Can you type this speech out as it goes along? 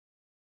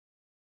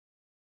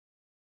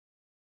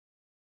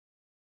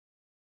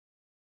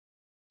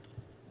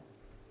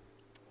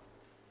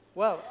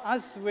Well,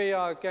 as we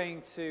are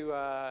going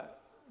to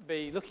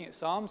be looking at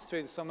Psalms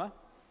through the summer,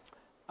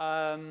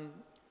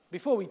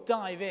 before we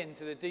dive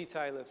into the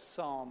detail of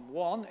Psalm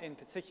 1 in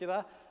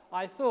particular,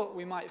 I thought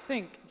we might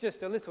think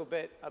just a little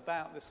bit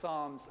about the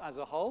Psalms as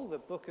a whole. The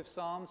book of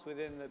Psalms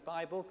within the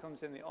Bible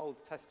comes in the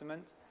Old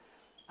Testament,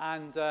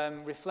 and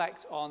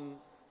reflect on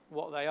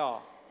what they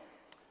are.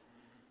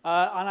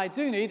 And I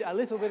do need a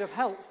little bit of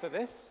help for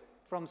this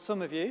from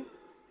some of you.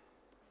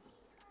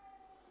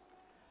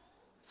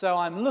 So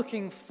I'm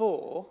looking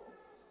for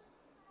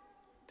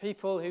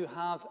people who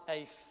have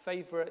a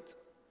favourite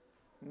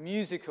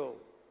musical.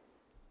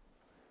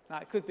 Now,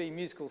 it could be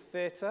musical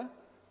theatre,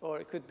 or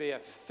it could be a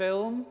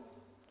film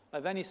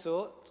of any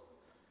sort,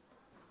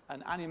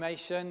 an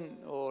animation,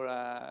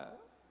 or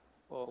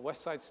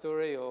West Side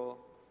Story, or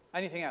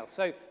anything else.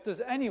 So, does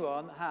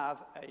anyone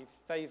have a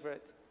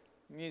favourite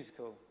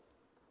musical?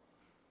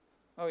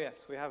 Oh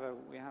yes, we have a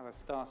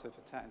starter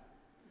for 10.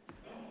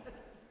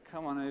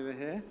 Come on over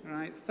here.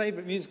 Right,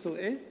 favourite musical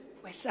is?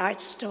 West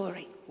Side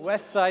Story.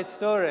 West Side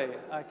Story.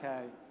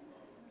 Okay.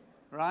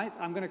 Right,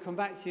 I'm going to come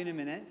back to you in a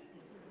minute.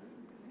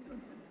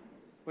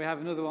 We have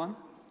another one.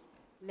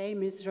 Les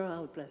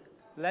Miserables.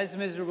 Les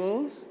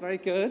Miserables. Very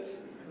good.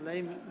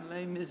 Les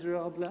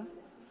Miserables.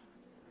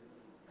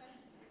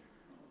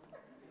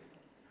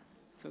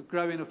 So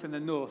growing up in the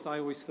north, I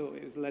always thought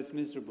it was Les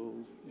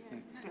Miserables. You see.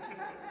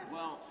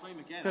 Well, same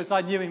again. Because I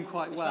knew him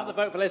quite well. Another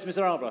vote for Les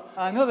Miserables.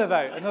 Another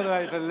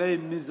vote for Les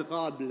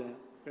Miserables.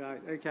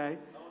 Right, okay.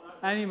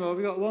 Any more?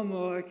 We've got one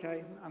more,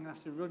 okay. I'm going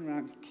to have to run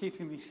around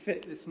keeping me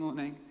fit this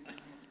morning.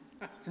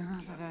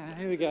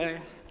 Here we go.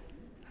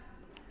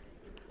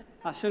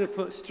 I should have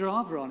put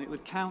Strava on. It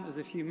would count as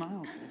a few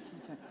miles, this.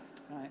 Okay,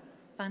 right.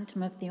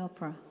 Phantom of the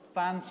Opera.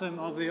 Phantom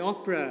of the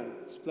Opera.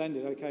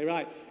 Splendid, okay,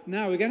 right.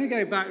 Now we're going to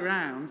go back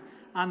round,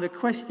 and the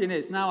question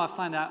is, now I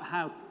find out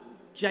how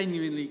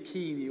genuinely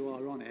keen you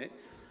are on it,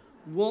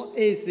 what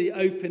is the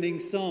opening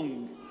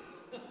song?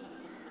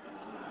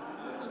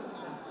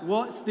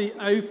 What's the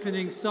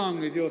opening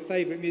song of your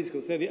favourite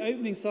musical? So the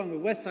opening song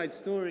of West Side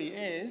Story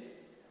is...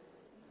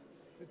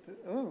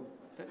 Oh,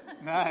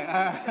 no,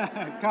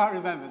 can't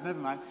remember, never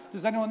mind.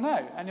 Does anyone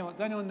know?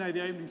 Does anyone know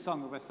the opening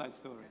song of West Side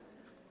Story?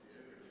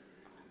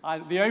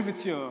 The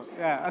Overture,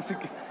 yeah, that's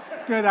a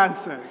good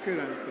answer,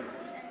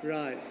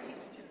 Right.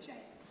 It's the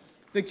Jets.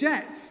 The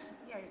Jets?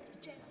 Yeah,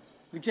 the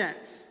Jets. The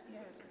Jets?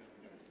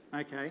 Yeah.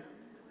 Okay.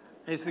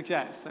 It's the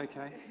Jets,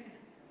 okay.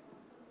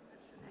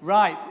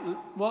 Right,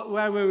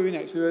 where were we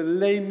next? We were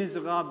Les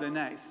Miserables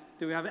next.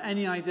 Do we have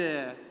any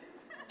idea?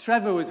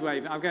 Trevor was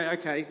waving.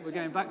 Okay, we're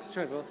going back to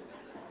Trevor.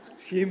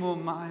 A few more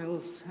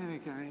miles. Here we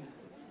go.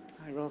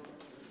 Hi, Rob.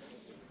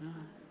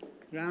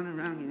 Round and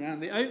round and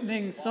round. The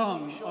opening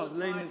song of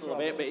Les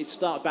Miserables. But it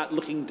starts back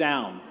looking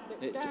down.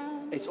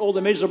 It's all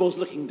the miserables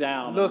looking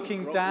down.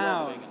 Looking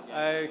down.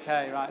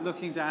 Okay, right,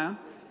 looking down.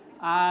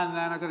 And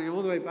then I've got to go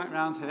all the way back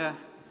round here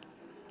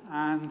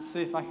and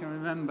see if I can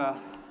remember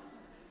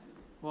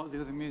what the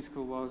other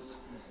musical was.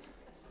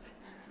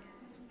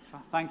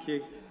 Thank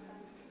you.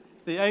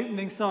 The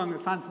opening song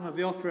of Phantom of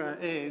the Opera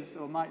is,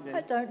 or might be...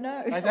 I don't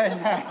know. I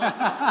don't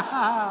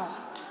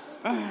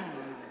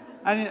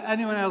know.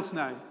 Anyone else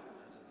know?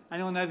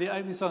 Anyone know the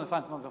opening song of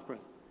Phantom of the Opera?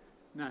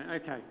 No,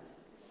 okay.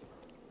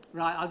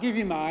 Right, I'll give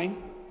you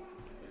mine.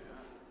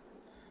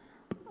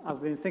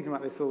 I've been thinking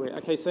about this all week.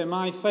 Okay, so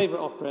my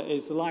favourite opera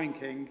is The Lion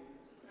King.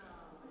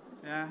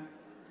 Yeah?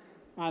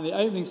 And the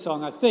opening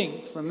song, I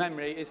think, from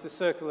memory, is The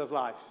Circle of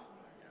Life.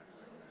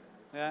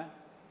 Yeah?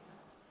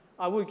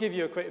 I will give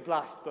you a quick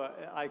blast,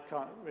 but I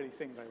can't really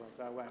sing very well,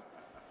 so I won't.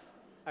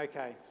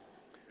 Okay.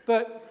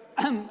 But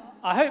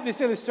I hope this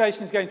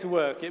illustration is going to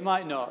work. It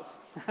might not.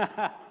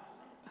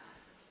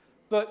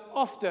 But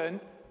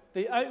often,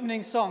 the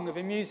opening song of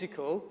a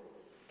musical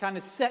kind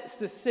of sets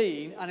the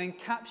scene and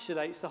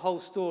encapsulates the whole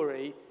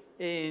story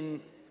in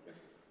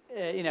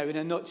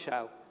a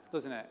nutshell,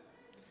 doesn't it?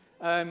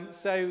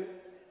 So,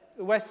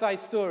 the West Side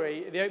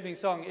Story, the opening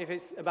song, if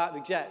it's about the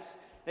Jets,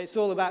 it's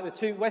all about the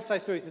two, West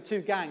Side Story is the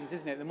two gangs,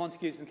 isn't it? The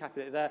Montagues and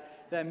Capulet.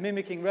 They're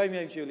mimicking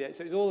Romeo and Juliet,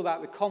 so it's all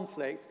about the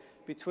conflict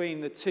between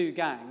the two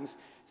gangs.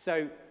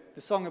 So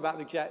the song about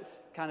the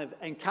Jets kind of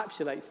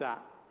encapsulates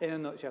that in a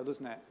nutshell,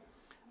 doesn't it?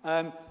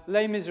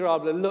 Les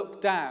Miserables, Look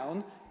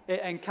Down,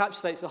 it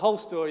encapsulates the whole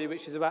story,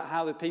 which is about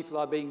how the people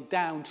are being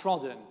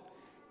downtrodden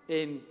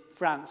in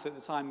France at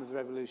the time of the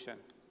Revolution.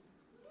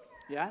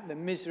 Yeah? The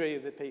misery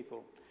of the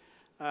people.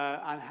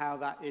 And how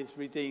that is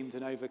redeemed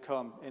and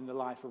overcome in the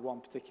life of one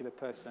particular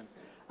person.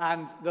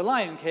 And The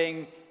Lion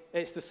King,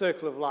 it's the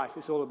circle of life.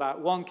 It's all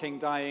about one king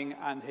dying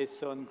and his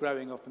son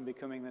growing up and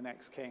becoming the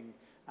next king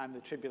and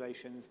the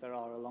tribulations there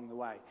are along the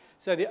way.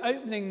 So the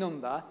opening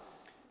number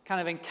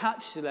kind of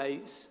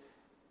encapsulates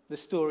the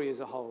story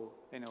as a whole,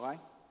 in a way.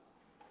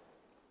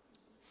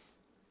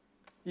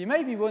 You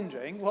may be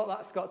wondering what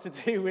that's got to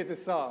do with the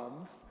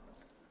Psalms.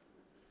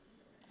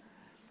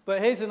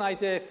 But here's an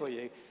idea for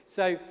you.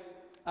 So,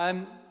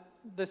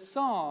 the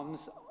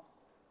Psalms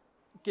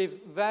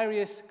give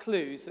various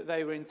clues that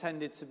they were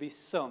intended to be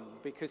sung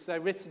because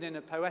they're written in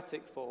a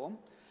poetic form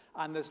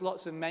and there's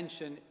lots of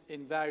mention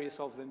in various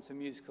of them to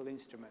musical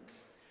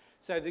instruments.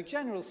 So the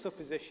general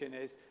supposition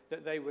is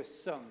that they were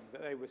sung,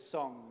 that they were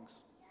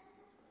songs.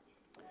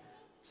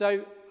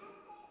 So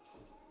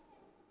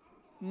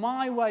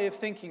my way of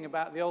thinking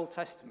about the Old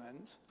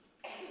Testament,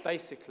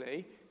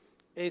 basically,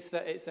 is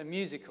that it's a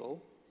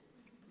musical,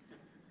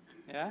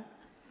 yeah?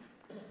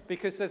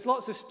 Because there's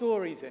lots of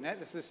stories in it.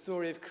 There's a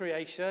story of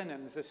creation,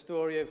 and there's a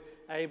story of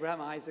Abraham,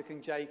 Isaac,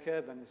 and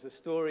Jacob, and there's a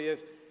story of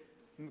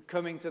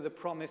coming to the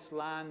promised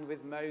land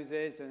with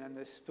Moses, and then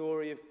the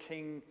story of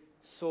King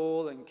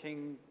Saul and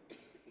King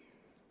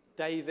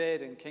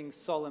David and King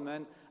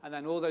Solomon, and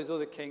then all those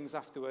other kings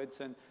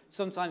afterwards. And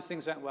sometimes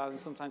things went well, and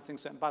sometimes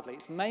things went badly.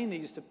 It's mainly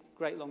just a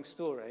great long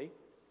story.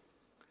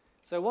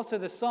 So what are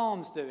the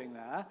Psalms doing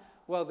there?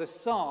 Well, the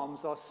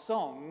Psalms are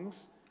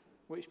songs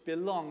which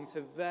belong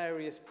to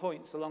various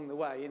points along the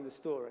way in the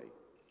story.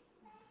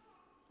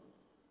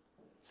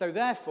 So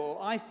therefore,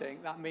 I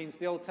think that means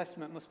the Old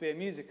Testament must be a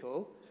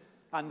musical,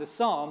 and the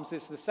Psalms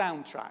is the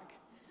soundtrack.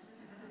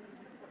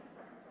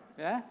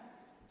 Yeah?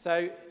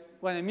 So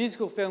when a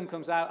musical film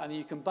comes out and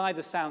you can buy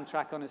the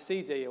soundtrack on a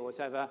CD or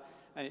whatever,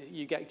 and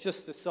you get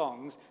just the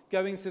songs,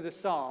 going to the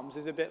Psalms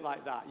is a bit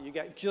like that. You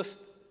get just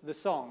the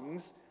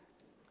songs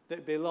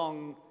that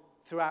belong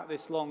throughout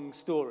this long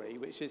story,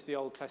 which is the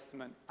Old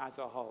Testament as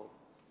a whole.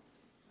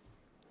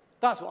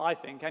 That's what I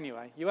think,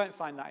 anyway. You won't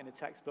find that in a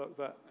textbook,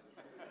 but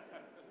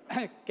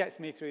it gets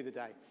me through the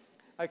day.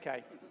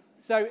 Okay,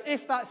 so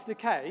if that's the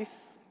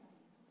case,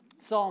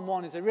 Psalm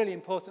 1 is a really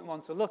important one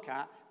to look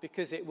at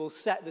because it will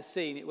set the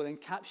scene, it will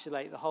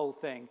encapsulate the whole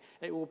thing.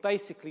 It will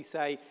basically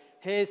say,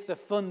 here's the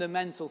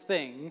fundamental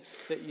thing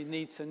that you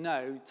need to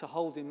know, to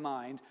hold in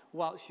mind,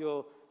 whilst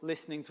you're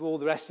listening to all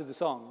the rest of the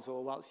songs,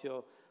 or whilst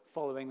you're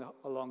following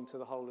along to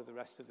the whole of the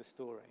rest of the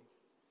story.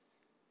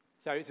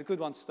 So it's a good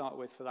one to start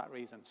with for that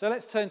reason. So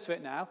let's turn to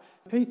it now.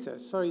 Peter,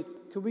 sorry,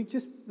 could we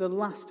just, the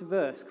last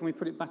verse, can we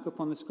put it back up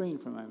on the screen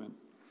for a moment?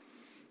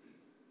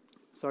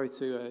 Sorry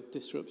to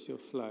disrupt your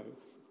flow.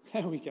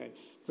 There we go.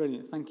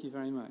 Brilliant. Thank you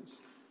very much.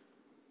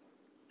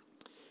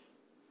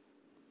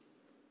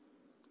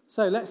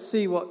 So let's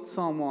see what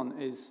Psalm 1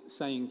 is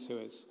saying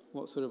to us,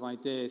 what sort of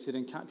ideas it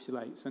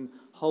encapsulates, and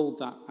hold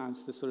that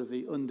as the sort of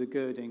the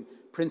undergirding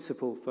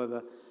principle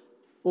for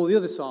all the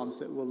other Psalms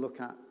that we'll look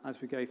at as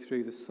we go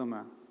through the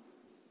summer.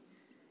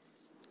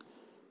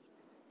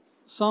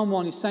 Psalm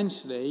 1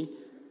 essentially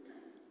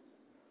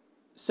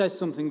says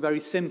something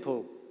very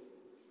simple.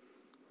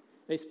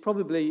 It's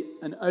probably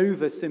an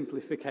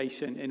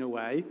oversimplification in a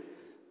way,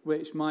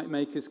 which might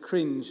make us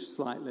cringe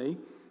slightly,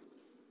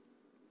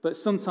 but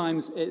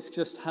sometimes it's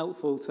just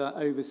helpful to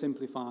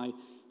oversimplify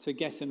to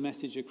get a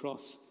message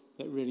across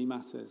that really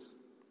matters.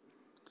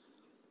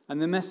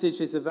 And the message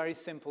is a very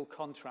simple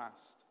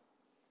contrast.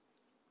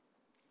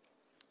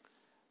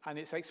 And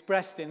it's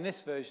expressed in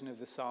this version of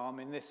the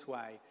psalm in this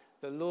way.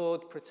 The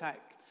Lord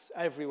protects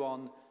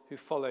everyone who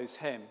follows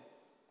him,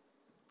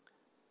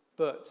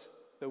 but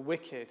the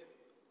wicked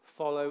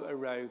follow a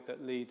road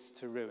that leads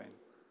to ruin.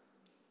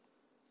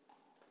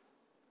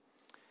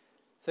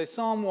 So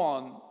Psalm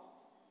 1,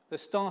 the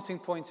starting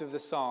point of the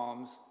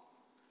Psalms,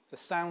 the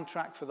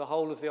soundtrack for the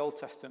whole of the Old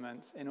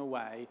Testament, in a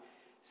way,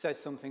 says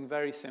something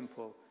very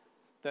simple,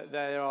 that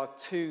there are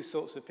two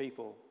sorts of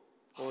people,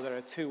 or there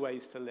are two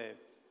ways to live.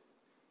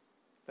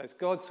 There's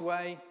God's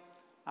way,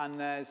 and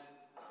there's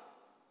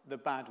the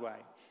bad way,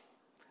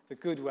 the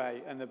good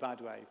way and the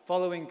bad way,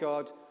 following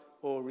God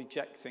or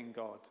rejecting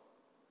God.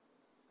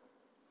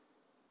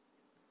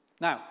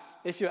 Now,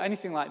 if you're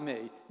anything like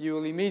me, you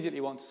will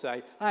immediately want to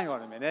say, hang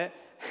on a minute,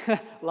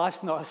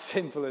 life's not as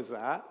simple as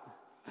that.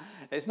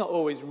 It's not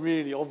always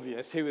really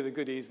obvious who are the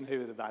goodies and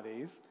who are the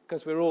baddies,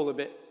 because we're all a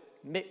bit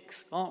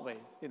mixed, aren't we?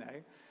 You know,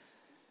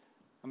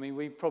 I mean,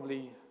 we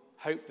probably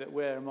hope that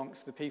we're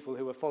amongst the people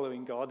who are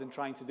following God and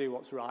trying to do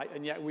what's right,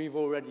 and yet we've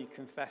already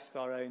confessed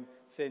our own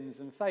sins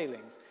and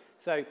failings.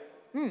 So,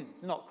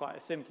 not quite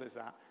as simple as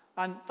that.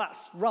 And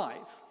that's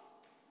right.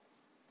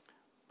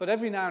 But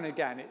every now and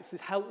again, it's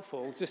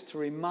helpful just to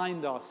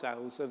remind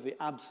ourselves of the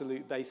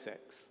absolute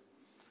basics,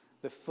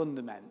 the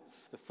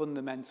fundamentals, the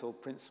fundamental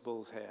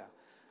principles here.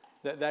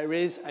 That there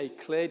is a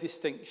clear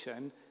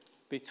distinction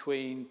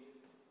between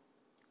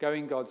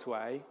going God's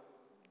way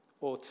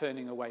or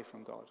turning away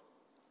from God.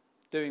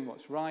 Doing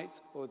what's right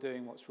or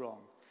doing what's wrong.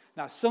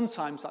 Now,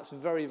 sometimes that's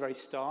very, very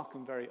stark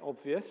and very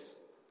obvious.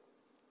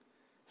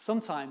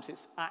 Sometimes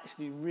it's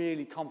actually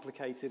really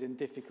complicated and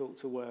difficult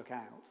to work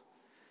out.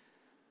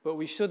 But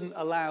we shouldn't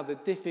allow the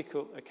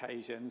difficult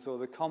occasions or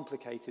the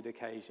complicated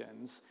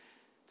occasions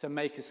to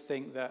make us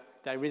think that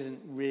there isn't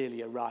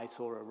really a right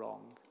or a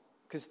wrong.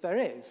 Because there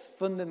is,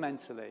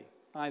 fundamentally.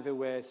 Either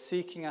we're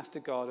seeking after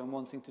God and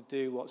wanting to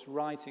do what's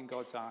right in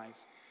God's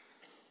eyes,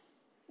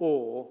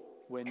 or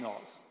we're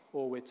not,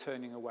 or we're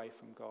turning away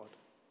from God.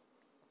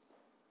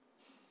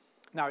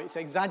 Now, it's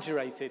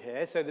exaggerated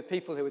here, so the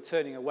people who are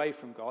turning away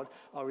from God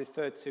are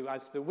referred to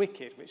as the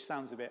wicked, which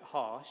sounds a bit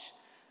harsh,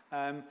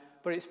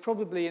 but it's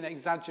probably an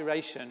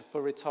exaggeration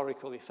for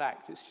rhetorical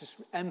effect. It's just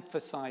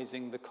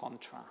emphasizing the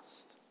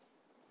contrast.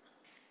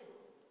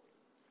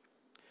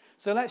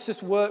 So let's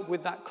just work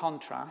with that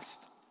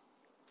contrast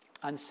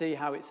and see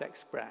how it's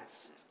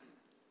expressed.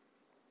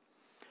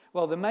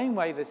 Well, the main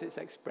way that it's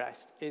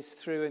expressed is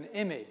through an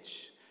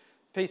image.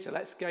 Peter,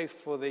 let's go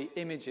for the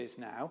images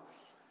now.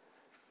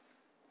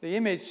 The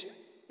image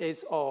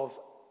is of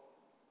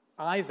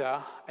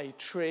either a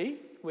tree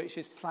which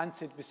is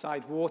planted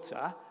beside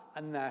water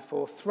and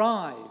therefore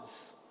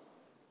thrives.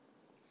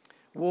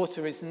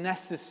 Water is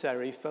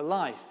necessary for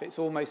life. It's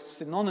almost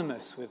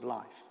synonymous with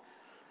life.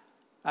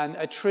 And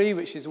a tree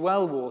which is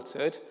well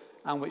watered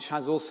and which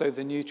has also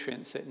the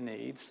nutrients it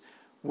needs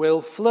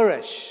will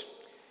flourish.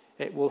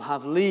 It will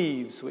have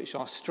leaves which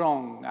are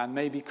strong and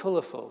maybe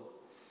colourful.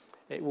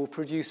 It will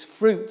produce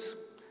fruit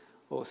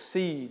or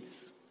seeds.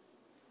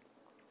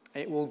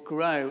 It will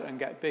grow and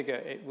get bigger.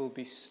 It will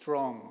be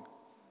strong.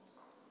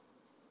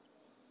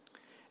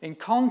 In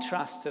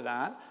contrast to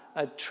that,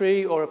 a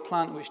tree or a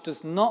plant which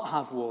does not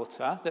have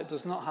water, that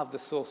does not have the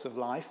source of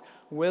life,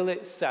 will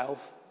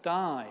itself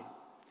die.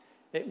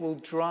 It will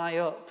dry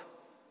up.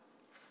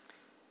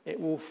 It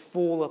will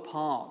fall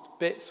apart.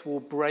 Bits will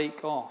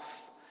break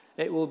off.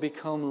 It will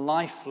become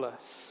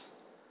lifeless.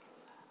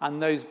 And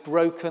those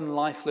broken,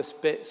 lifeless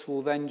bits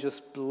will then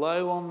just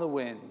blow on the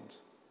wind.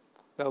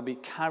 They'll be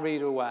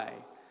carried away.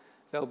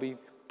 They'll be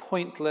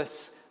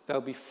pointless.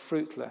 They'll be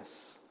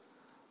fruitless.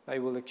 They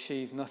will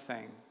achieve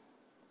nothing.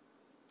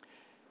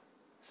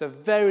 It's a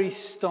very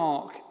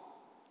stark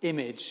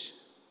image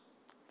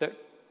that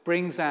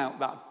brings out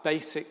that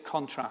basic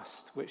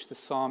contrast which the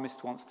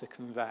psalmist wants to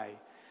convey.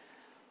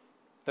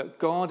 That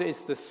God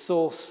is the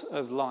source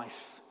of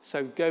life.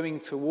 So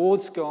going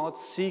towards God,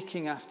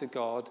 seeking after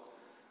God,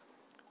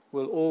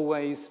 will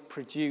always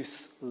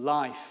produce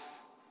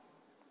life.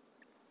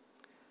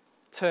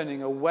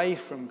 Turning away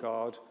from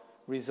God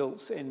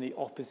results in the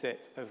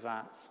opposite of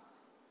that.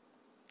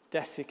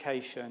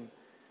 Desiccation,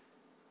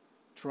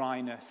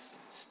 dryness,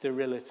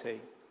 sterility,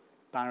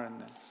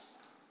 barrenness.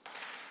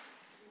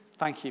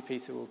 Thank you,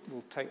 Peter.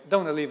 We'll take.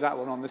 Don't want to leave that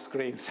one on the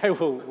screen,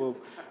 so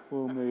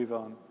we'll move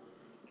on.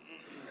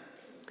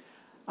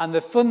 And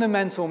the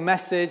fundamental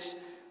message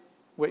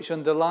which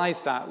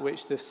underlies that,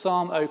 which the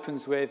psalm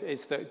opens with,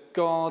 is that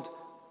God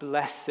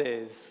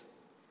blesses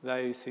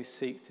those who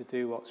seek to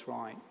do what's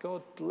right.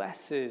 God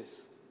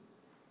blesses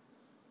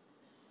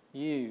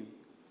you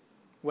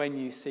when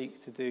you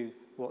seek to do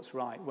what's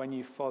right, when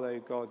you follow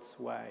God's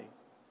way.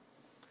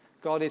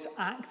 God is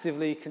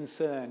actively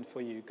concerned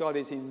for you. God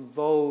is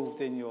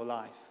involved in your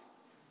life.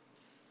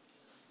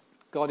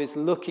 God is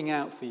looking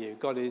out for you.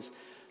 God is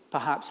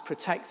perhaps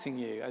protecting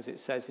you, as it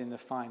says in the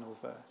final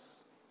verse.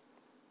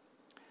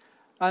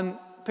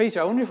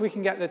 Peter, I wonder if we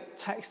can get the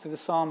text of the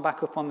psalm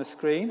back up on the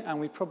screen, and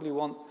we probably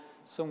want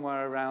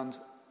somewhere around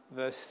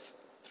verse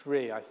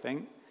 3, I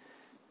think.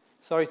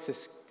 Sorry to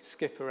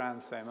skip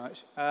around so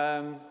much.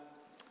 No,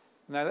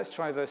 let's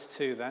try verse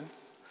 2 then.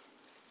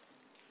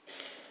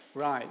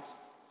 Right.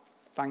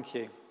 Thank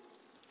you.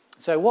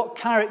 So what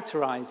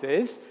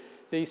characterizes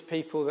these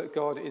people that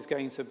God is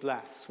going to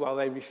bless? Well,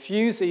 they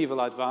refuse evil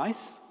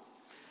advice,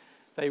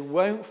 they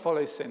won't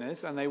follow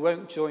sinners, and they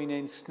won't join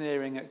in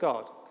sneering at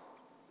God.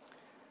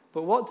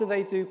 But what do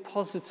they do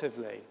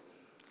positively?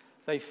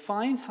 They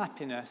find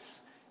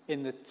happiness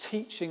in the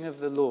teaching of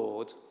the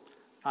Lord,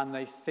 and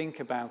they think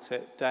about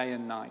it day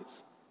and night.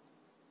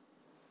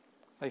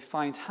 They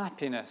find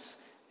happiness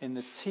in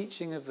the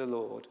teaching of the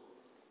Lord,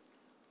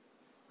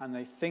 and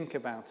they think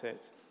about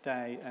it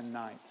day and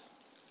night.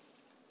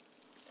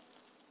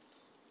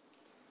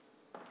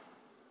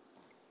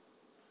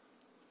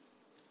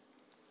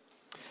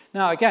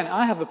 Now, again,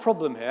 I have a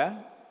problem here.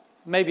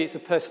 Maybe it's a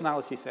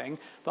personality thing,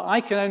 but I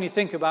can only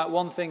think about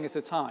one thing at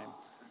a time.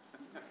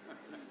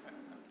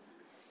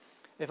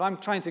 If I'm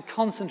trying to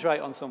concentrate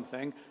on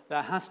something,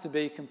 there has to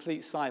be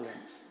complete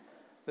silence.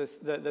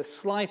 The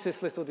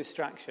slightest little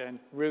distraction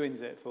ruins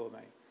it for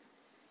me.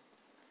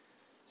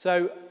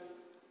 So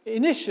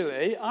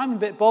initially, I'm a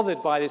bit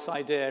bothered by this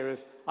idea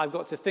of I've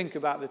got to think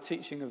about the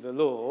teaching of the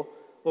law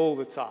all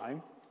the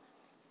time,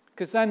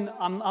 because then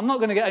I'm not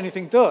going to get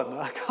anything done.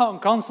 I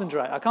can't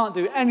concentrate. I can't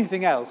do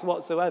anything else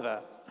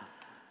whatsoever.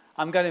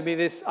 I'm going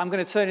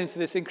to turn into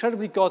this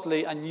incredibly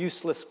godly and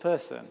useless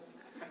person.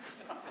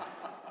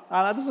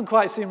 And that doesn't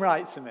quite seem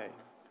right to me.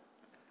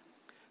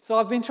 So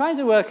I've been trying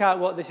to work out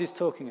what this is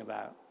talking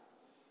about.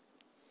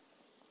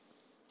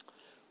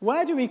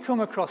 Where do we come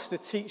across the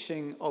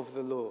teaching of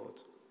the Lord?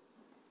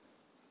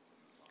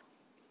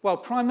 Well,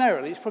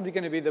 primarily, it's probably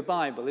going to be the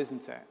Bible,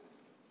 isn't it?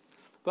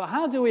 But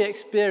how do we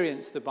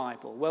experience the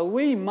Bible? Well,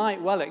 we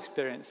might well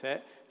experience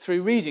it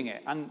through reading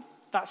it, and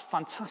that's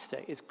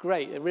fantastic. It's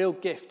great, a real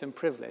gift and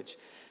privilege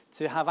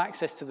to have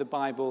access to the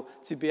Bible,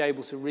 to be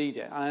able to read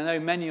it. And I know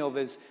many of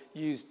us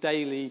use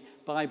daily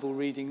Bible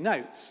reading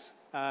notes,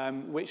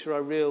 which are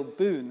a real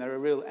boon. They're a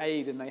real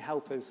aid, and they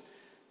help us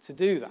to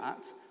do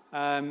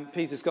that.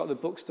 Peter's got the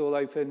bookstall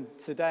open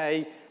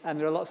today, and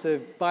there are lots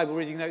of Bible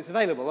reading notes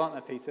available, aren't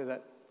there, Peter,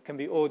 that can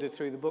be ordered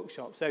through the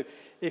bookshop. So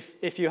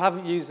if you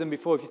haven't used them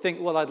before, if you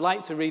think, well, I'd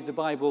like to read the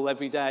Bible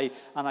every day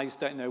and I just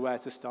don't know where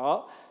to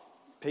start,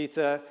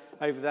 Peter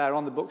over there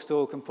on the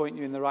bookstall can point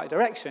you in the right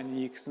direction.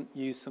 You can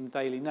use some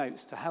daily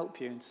notes to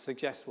help you and to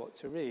suggest what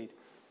to read.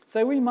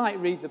 So we might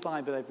read the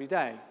Bible every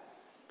day.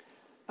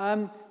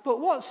 But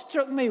what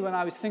struck me when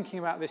I was thinking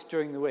about this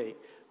during the week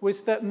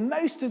was that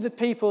most of the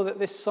people that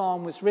this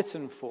psalm was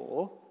written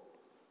for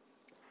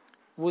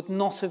would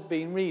not have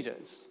been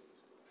readers.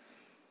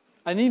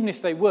 And even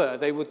if they were,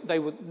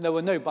 there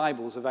were no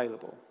Bibles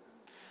available.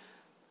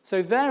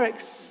 So their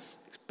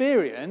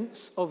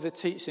experience of the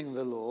teaching of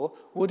the law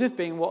would have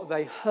been what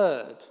they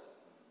heard.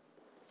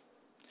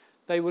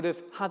 They would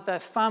have had their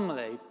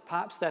family,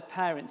 perhaps their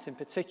parents in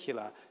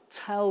particular,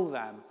 tell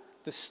them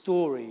the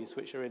stories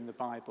which are in the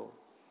Bible.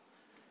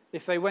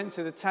 If they went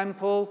to the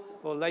temple,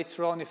 or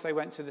later on if they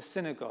went to the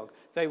synagogue,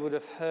 they would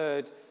have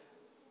heard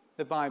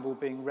the Bible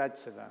being read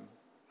to them.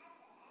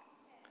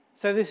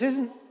 So this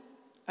isn't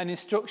an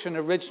instruction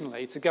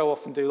originally to go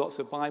off and do lots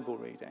of Bible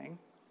reading.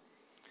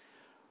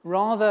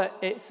 Rather,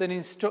 it's an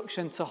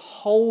instruction to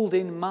hold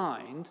in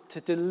mind, to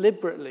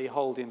deliberately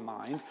hold in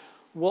mind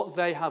what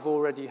they have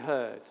already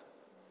heard.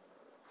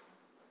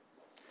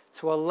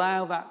 To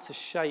allow that to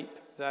shape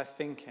their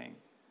thinking.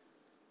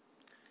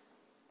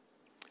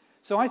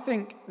 So I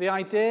think the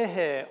idea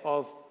here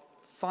of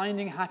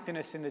finding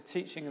happiness in the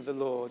teaching of the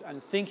Lord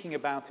and thinking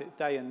about it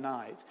day and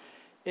night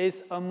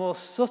is a more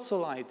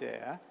subtle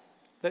idea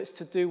that's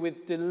to do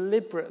with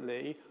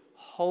deliberately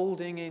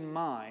holding in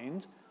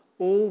mind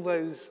all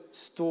those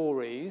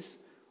stories,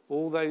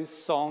 all those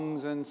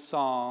songs and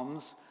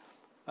psalms,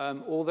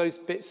 all those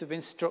bits of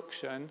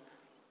instruction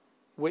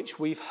which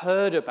we've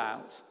heard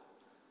about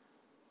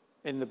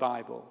in the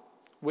Bible,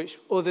 which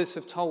others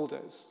have told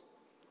us,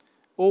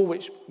 or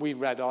which we've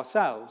read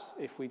ourselves,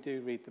 if we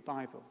do read the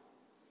Bible.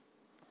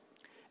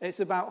 It's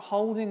about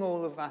holding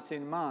all of that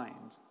in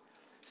mind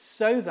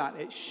so that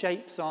it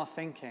shapes our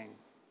thinking.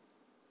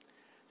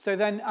 So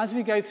then, as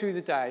we go through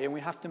the day and we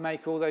have to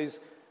make all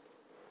those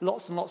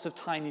lots and lots of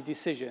tiny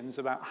decisions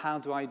about how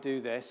do I do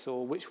this,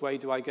 or which way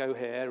do I go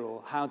here,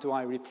 or how do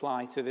I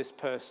reply to this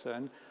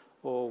person,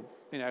 or,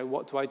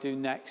 what do I do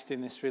next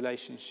in this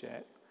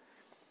relationship,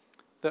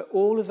 that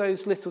all of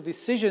those little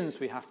decisions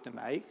we have to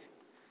make,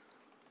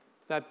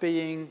 they're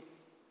being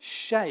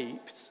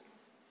shaped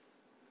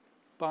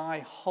by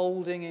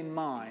holding in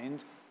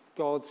mind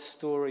God's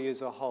story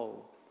as a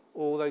whole.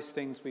 All those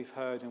things we've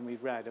heard and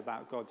we've read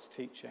about God's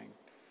teaching.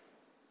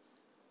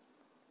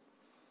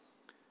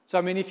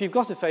 So, if you've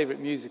got a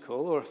favourite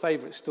musical or a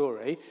favourite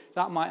story,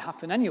 that might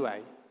happen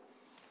anyway.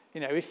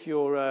 If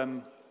you're...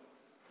 I'm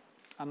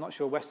not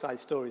sure West Side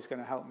Story is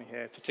going to help me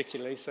here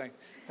particularly, so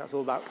that's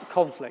all about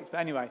conflict. But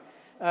anyway...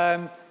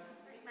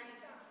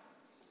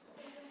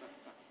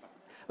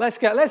 Let's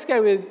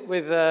go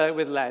with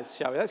Les,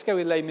 shall we? Let's go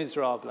with Les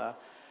Miserables.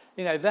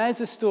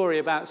 There's a story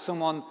about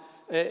someone,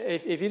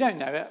 if you don't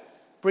know it,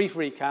 brief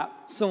recap,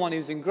 someone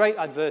who's in great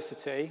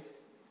adversity,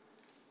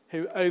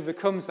 who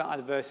overcomes that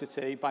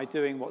adversity by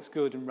doing what's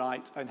good and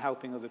right and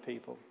helping other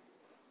people.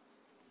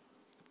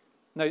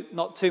 No,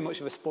 not too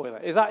much of a spoiler.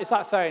 Is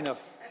that fair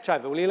enough,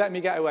 Trevor? Will you let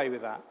me get away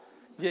with that?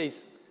 Yes.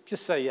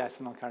 Just say yes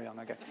and I'll carry on.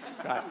 Okay.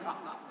 Right.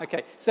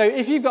 Okay. So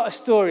if you've got a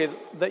story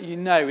that you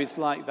know is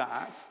like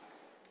that,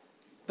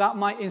 that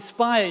might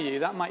inspire you,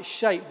 that might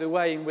shape the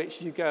way in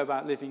which you go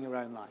about living your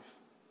own life.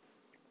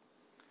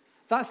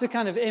 That's the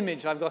kind of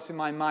image I've got in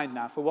my mind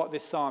now for what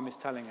this psalm is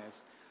telling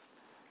us.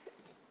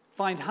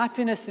 Find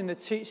happiness in the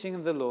teaching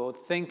of the Lord.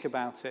 Think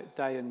about it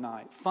day and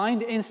night.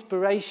 Find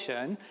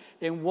inspiration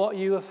in what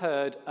you have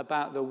heard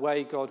about the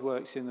way God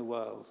works in the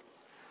world.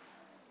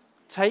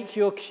 Take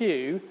your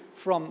cue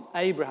from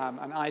Abraham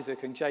and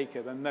Isaac and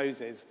Jacob and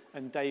Moses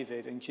and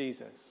David and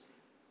Jesus.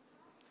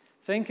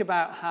 Think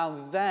about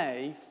how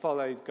they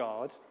followed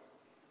God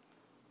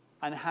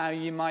and how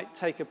you might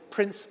take a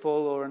principle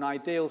or an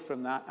ideal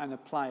from that and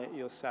apply it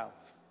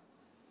yourself.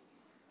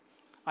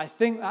 I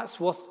think that's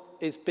what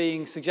is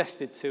being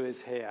suggested to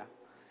us here.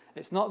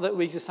 It's not that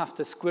we just have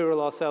to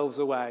squirrel ourselves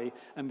away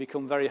and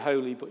become very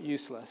holy but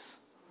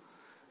useless.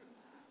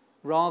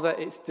 Rather,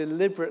 it's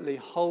deliberately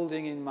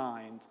holding in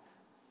mind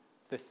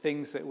the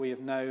things that we have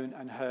known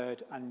and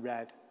heard and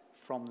read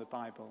from the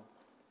Bible.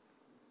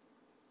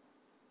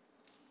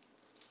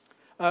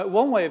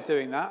 One way of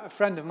doing that, a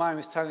friend of mine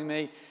was telling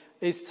me,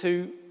 is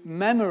to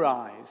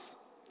memorize.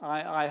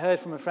 I heard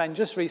from a friend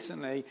just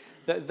recently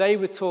that they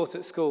were taught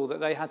at school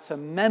that they had to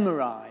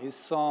memorize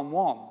Psalm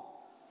 1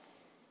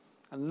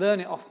 and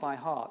learn it off by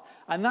heart.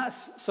 And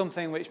that's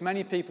something which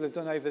many people have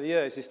done over the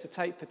years, is to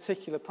take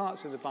particular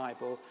parts of the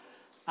Bible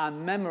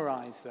and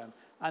memorize them.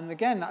 And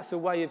again, that's a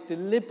way of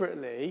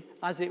deliberately,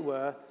 as it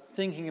were,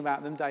 thinking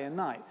about them day and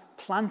night,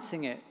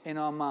 planting it in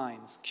our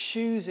minds,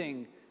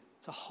 choosing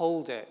to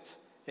hold it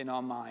in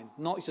our mind,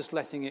 not just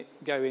letting it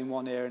go in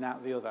one ear and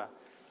out the other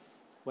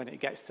when it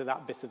gets to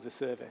that bit of the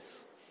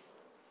service.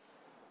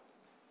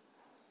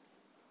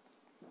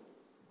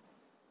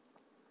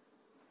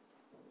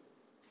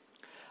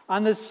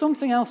 And there's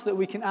something else that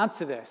we can add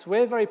to this.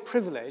 We're very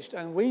privileged,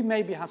 and we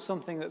maybe have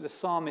something that the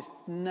psalmist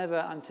never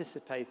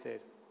anticipated.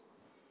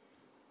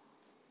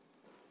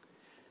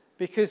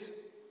 Because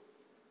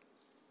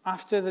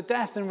After the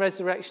death and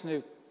resurrection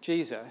of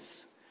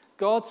Jesus,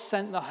 God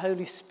sent the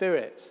Holy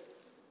Spirit.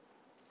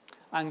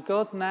 And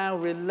God now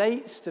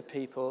relates to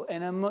people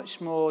in a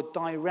much more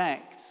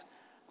direct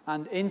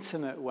and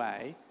intimate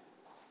way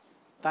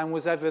than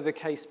was ever the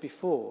case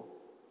before.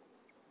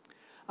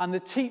 And the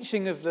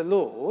teaching of the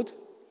Lord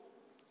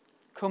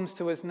comes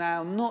to us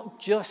now not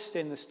just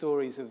in the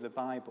stories of the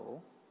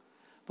Bible,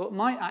 but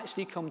might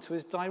actually come to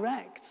us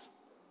direct.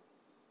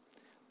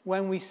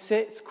 When we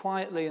sit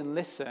quietly and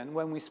listen,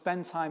 when we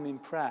spend time in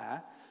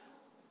prayer,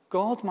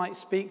 God might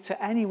speak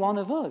to any one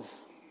of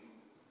us.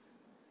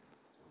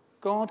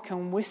 God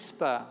can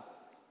whisper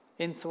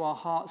into our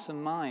hearts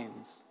and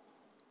minds.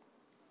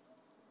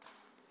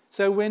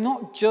 So we're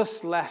not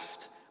just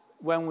left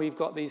when we've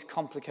got these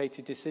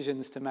complicated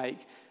decisions to make,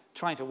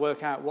 trying to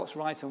work out what's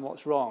right and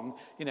what's wrong,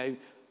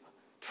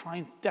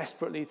 trying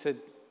desperately to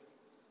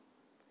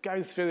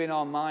go through in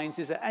our minds,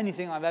 is there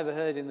anything I've ever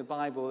heard in the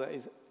Bible that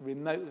is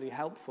remotely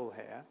helpful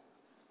here?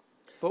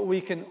 But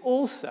we can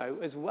also,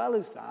 as well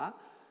as that,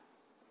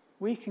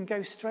 we can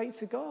go straight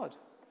to God.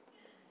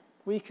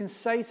 We can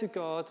say to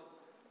God,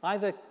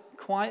 either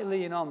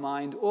quietly in our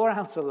mind or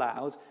out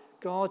aloud,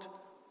 God,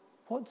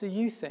 what do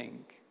you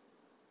think?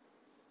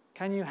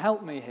 Can you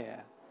help me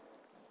here?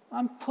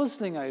 I'm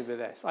puzzling over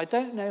this. I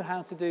don't know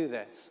how to do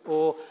this.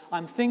 Or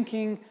I'm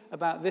thinking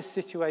about this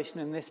situation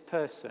and this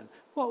person.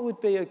 What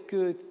would be a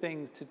good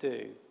thing to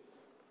do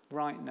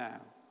right now?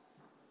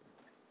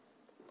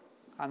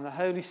 And the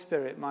Holy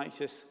Spirit might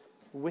just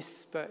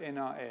whisper in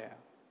our ear,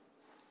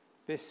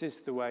 this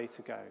is the way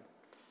to go.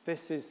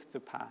 This is the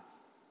path.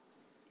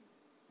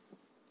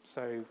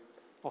 So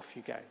off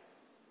you go.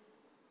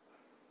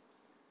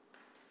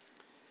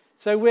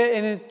 So we're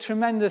in a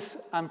tremendous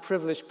and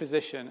privileged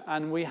position,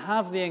 and we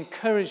have the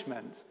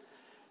encouragement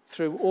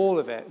through all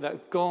of it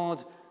that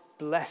God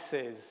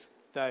blesses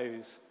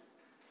those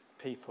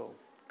people.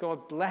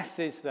 God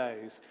blesses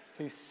those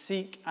who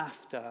seek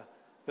after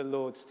the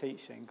Lord's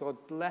teaching. God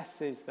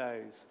blesses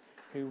those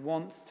who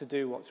want to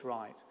do what's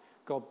right.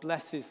 God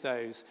blesses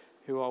those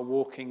who are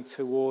walking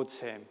towards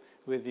him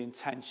with the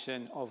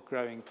intention of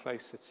growing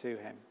closer to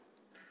him.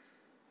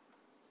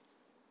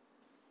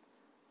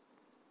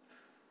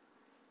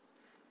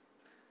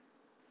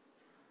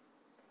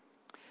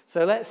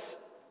 So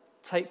let's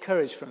take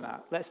courage from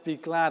that. Let's be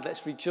glad,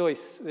 let's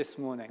rejoice this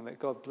morning that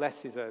God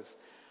blesses us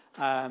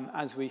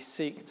as we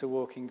seek to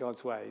walk in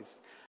God's ways.